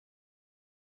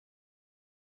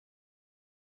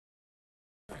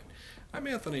I'm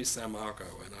Anthony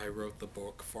Sammarco, and I wrote the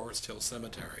book Forest Hill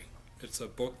Cemetery. It's a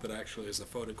book that actually is a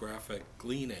photographic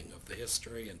gleaning of the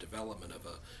history and development of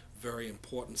a very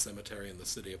important cemetery in the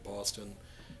city of Boston,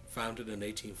 founded in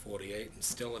 1848 and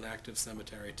still an active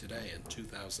cemetery today in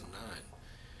 2009.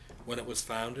 When it was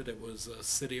founded, it was a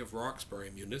City of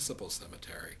Roxbury municipal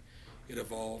cemetery. It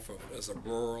evolved as a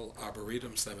rural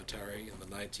arboretum cemetery in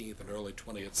the 19th and early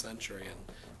 20th century,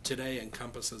 and today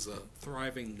encompasses a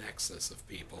thriving nexus of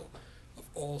people of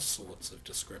all sorts of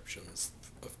descriptions,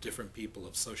 of different people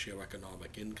of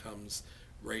socioeconomic incomes,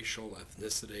 racial,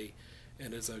 ethnicity,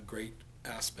 and is a great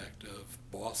aspect of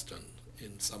Boston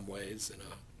in some ways, in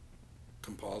a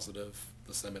composite of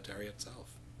the cemetery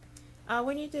itself.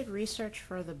 When you did research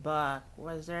for the book,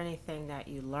 was there anything that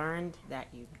you learned that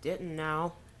you didn't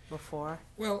know before?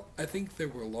 Well, I think there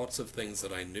were lots of things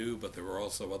that I knew, but there were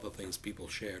also other things people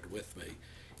shared with me.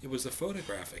 It was a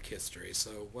photographic history,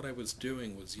 so what I was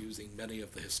doing was using many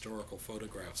of the historical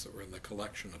photographs that were in the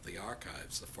collection of the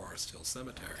archives of Forest Hill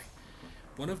Cemetery.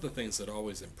 One of the things that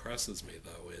always impresses me,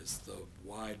 though, is the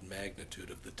wide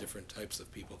magnitude of the different types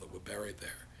of people that were buried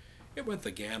there. It went the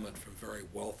gamut from very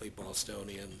wealthy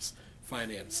Bostonians,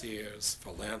 financiers,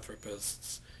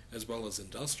 philanthropists, as well as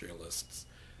industrialists.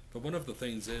 But one of the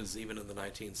things is, even in the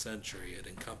 19th century, it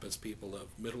encompassed people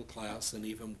of middle class and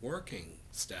even working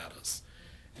status.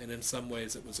 And in some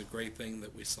ways it was a great thing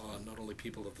that we saw not only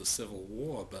people of the Civil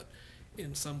War, but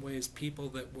in some ways people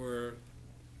that were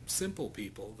simple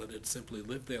people that had simply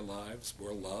lived their lives,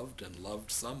 were loved and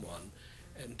loved someone,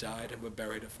 and died and were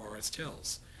buried at Forest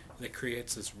Hills. And it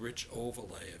creates this rich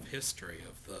overlay of history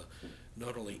of the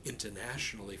not only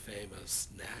internationally famous,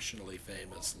 nationally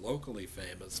famous, locally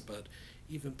famous, but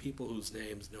even people whose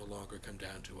names no longer come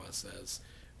down to us as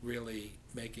really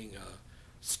making a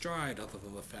stride other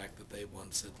than the fact that they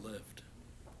once had lived.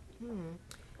 Hmm.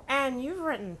 And you've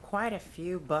written quite a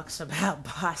few books about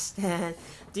Boston.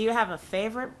 Do you have a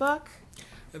favorite book?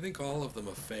 I think all of them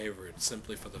are favorites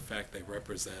simply for the fact they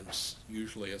represent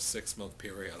usually a 6-month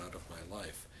period out of my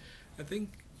life. I think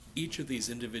each of these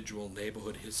individual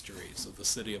neighborhood histories of the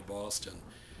city of Boston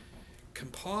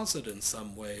composite in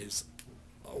some ways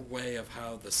a way of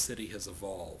how the city has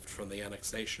evolved from the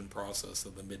annexation process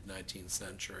of the mid-19th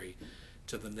century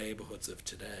to the neighborhoods of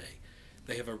today.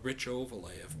 They have a rich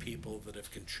overlay of people that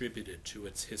have contributed to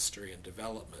its history and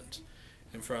development.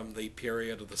 And from the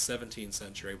period of the 17th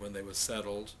century when they were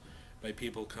settled by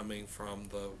people coming from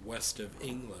the west of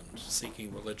England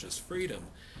seeking religious freedom,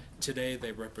 today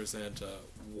they represent a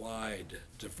wide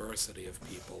diversity of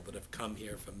people that have come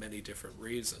here for many different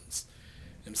reasons.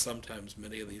 And sometimes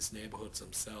many of these neighborhoods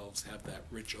themselves have that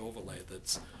rich overlay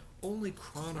that's only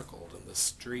chronicled in the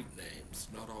street names,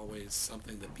 not always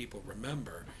something that people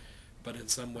remember, but in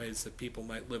some ways that people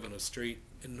might live in a street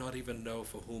and not even know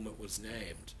for whom it was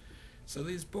named. So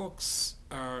these books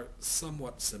are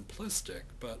somewhat simplistic,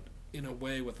 but in a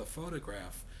way with a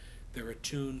photograph, they're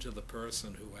attuned to the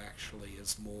person who actually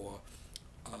is more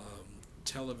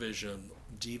television,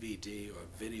 DVD, or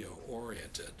video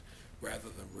oriented rather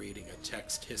than reading a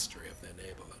text history of their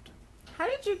neighborhood. How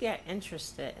did you get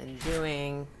interested in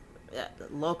doing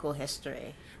local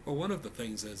history? Well, one of the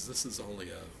things is this is only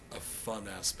a fun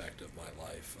aspect of my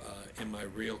life. In my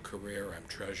real career, I'm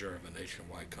treasurer of a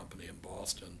nationwide company in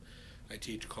Boston. I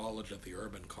teach college at the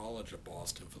Urban College of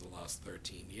Boston for the last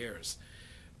 13 years.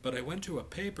 But I went to a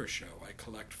paper show. I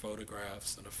collect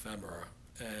photographs and ephemera,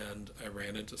 and I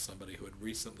ran into somebody who had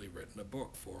recently written a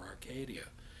book for Arcadia.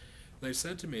 They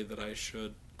said to me that I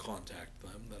should contact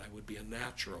them, that I would be a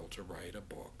natural to write a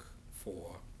book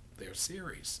for their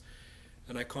series.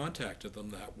 And I contacted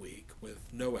them that week with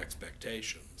no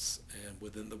expectations, and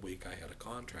within the week I had a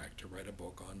contract to write a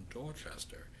book on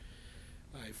Dorchester.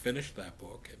 I finished that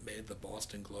book. It made the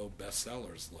Boston Globe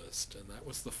bestsellers list, and that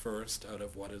was the first out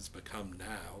of what has become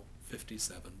now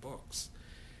 57 books.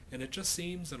 And it just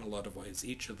seems in a lot of ways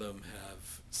each of them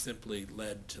have simply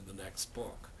led to the next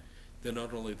book. They're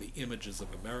not only the Images of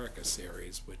America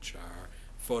series, which are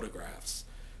photographs,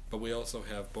 but we also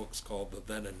have books called the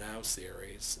Then and Now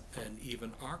series, and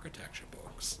even architecture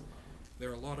books.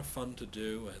 They're a lot of fun to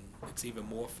do, and it's even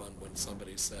more fun when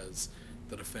somebody says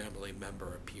that a family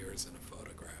member appears in a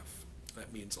photograph.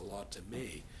 That means a lot to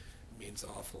me. It means an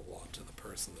awful lot to the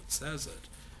person that says it.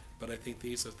 But I think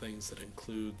these are things that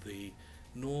include the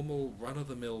normal,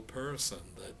 run-of-the-mill person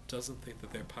that doesn't think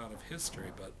that they're part of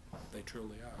history, but they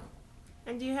truly are.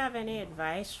 And do you have any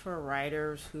advice for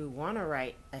writers who want to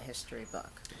write a history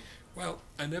book? Well,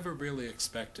 I never really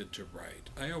expected to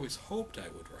write. I always hoped I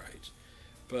would write,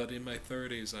 but in my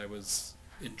 30s I was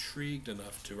intrigued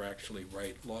enough to actually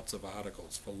write lots of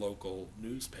articles for local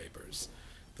newspapers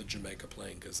the Jamaica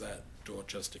Plain Gazette,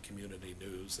 Dorchester Community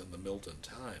News, and the Milton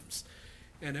Times,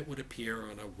 and it would appear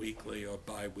on a weekly or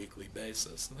bi-weekly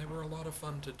basis, and they were a lot of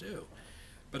fun to do.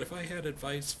 But if I had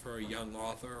advice for a young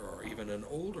author or even an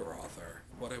older author,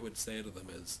 what I would say to them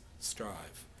is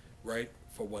strive. Write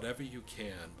for whatever you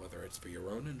can, whether it's for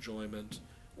your own enjoyment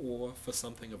or for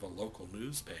something of a local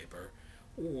newspaper,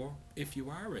 or if you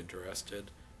are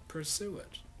interested, pursue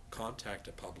it. Contact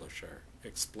a publisher,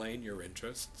 explain your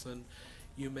interests, and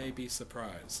you may be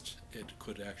surprised. It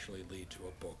could actually lead to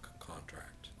a book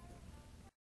contract.